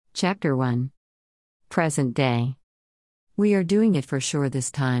Chapter 1. Present Day. We are doing it for sure this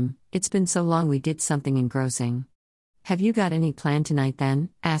time, it's been so long we did something engrossing. Have you got any plan tonight then?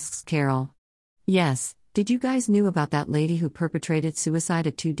 Asks Carol. Yes, did you guys knew about that lady who perpetrated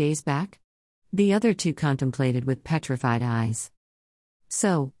suicide 2 days back? The other two contemplated with petrified eyes.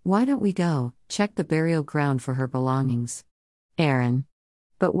 So, why don't we go, check the burial ground for her belongings? Aaron.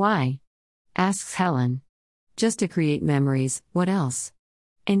 But why? Asks Helen. Just to create memories, what else?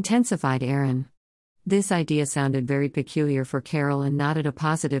 Intensified Aaron. This idea sounded very peculiar for Carol and nodded a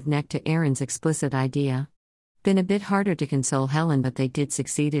positive neck to Aaron's explicit idea. Been a bit harder to console Helen, but they did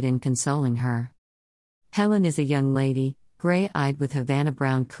succeeded in consoling her. Helen is a young lady, gray-eyed with Havana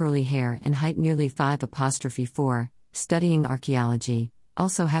brown curly hair and height nearly 5'4", studying archaeology,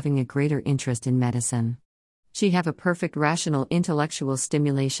 also having a greater interest in medicine. She have a perfect rational intellectual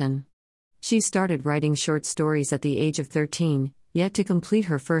stimulation. She started writing short stories at the age of 13, yet to complete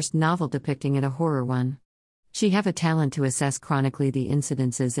her first novel depicting it a horror one. She have a talent to assess chronically the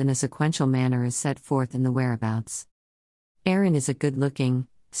incidences in a sequential manner as set forth in the whereabouts. Aaron is a good-looking,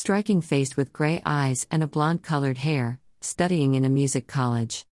 striking-faced with gray eyes and a blonde-colored hair, studying in a music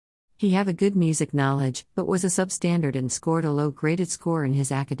college. He have a good music knowledge, but was a substandard and scored a low-graded score in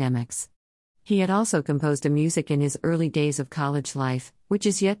his academics. He had also composed a music in his early days of college life, which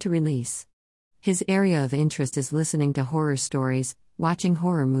is yet to release. His area of interest is listening to horror stories, watching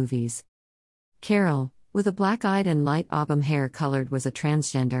horror movies. Carol, with a black-eyed and light auburn hair colored, was a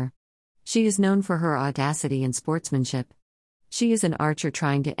transgender. She is known for her audacity and sportsmanship. She is an archer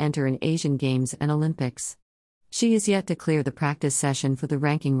trying to enter in Asian Games and Olympics. She is yet to clear the practice session for the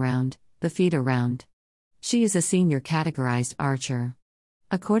ranking round, the FIDE round. She is a senior categorized archer.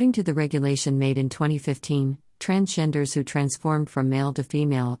 According to the regulation made in 2015, transgenders who transformed from male to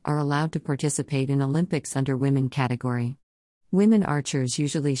female are allowed to participate in Olympics under women category. Women archers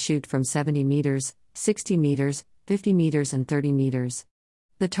usually shoot from 70 meters, 60 meters, 50 meters and 30 meters.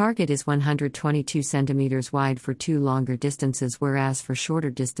 The target is 122 centimeters wide for 2 longer distances, whereas for shorter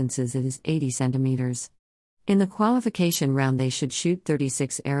distances it is 80 centimeters. In the qualification round they should shoot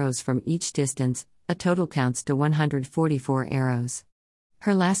 36 arrows from each distance, a total counts to 144 arrows.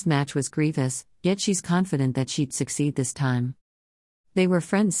 Her last match was grievous, yet she's confident that she'd succeed this time. They were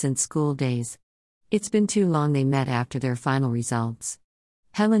friends since school days. It's been too long they met after their final results.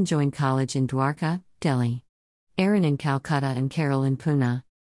 Helen joined college in Dwarka, Delhi. Aaron in Calcutta and Carol in Pune.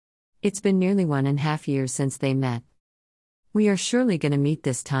 It's been nearly 1.5 years since they met. We are surely gonna meet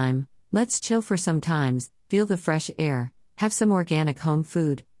this time, let's chill for some times, feel the fresh air, have some organic home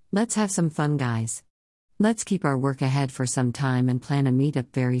food, let's have some fun guys. Let's keep our work ahead for some time and plan a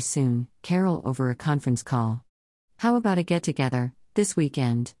meetup very soon, Carol over a conference call. How about a get-together, this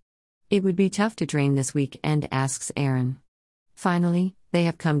weekend? It would be tough to drain this weekend, asks Aaron. Finally, they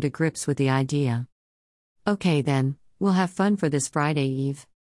have come to grips with the idea. Okay then, we'll have fun for this Friday Eve.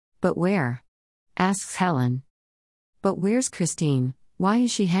 But where? Asks Helen. But where's Christine? Why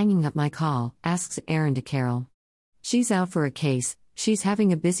is she hanging up my call? Asks Aaron to Carol. She's out for a case, she's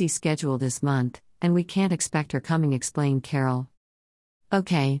having a busy schedule this month, and we can't expect her coming, explained Carol.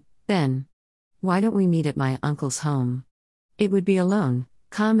 Okay, then. Why don't we meet at my uncle's home? It would be alone,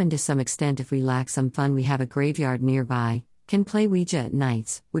 calm and to some extent if we lack some fun we have a graveyard nearby, can play Ouija at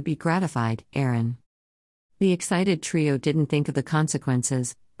nights, would be gratified, Aaron. The excited trio didn't think of the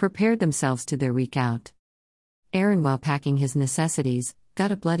consequences, prepared themselves to their week out. Aaron, while packing his necessities,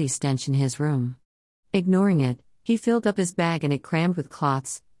 got a bloody stench in his room. Ignoring it, he filled up his bag and it crammed with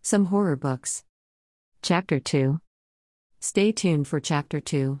cloths, some horror books. Chapter 2. Stay tuned for Chapter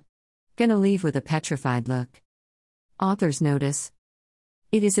 2. Gonna leave with a petrified look. Author's notice.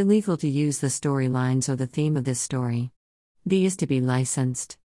 It is illegal to use the storylines or the theme of this story. These to be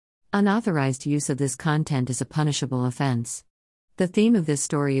licensed. Unauthorized use of this content is a punishable offense. The theme of this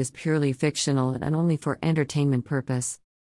story is purely fictional and only for entertainment purpose.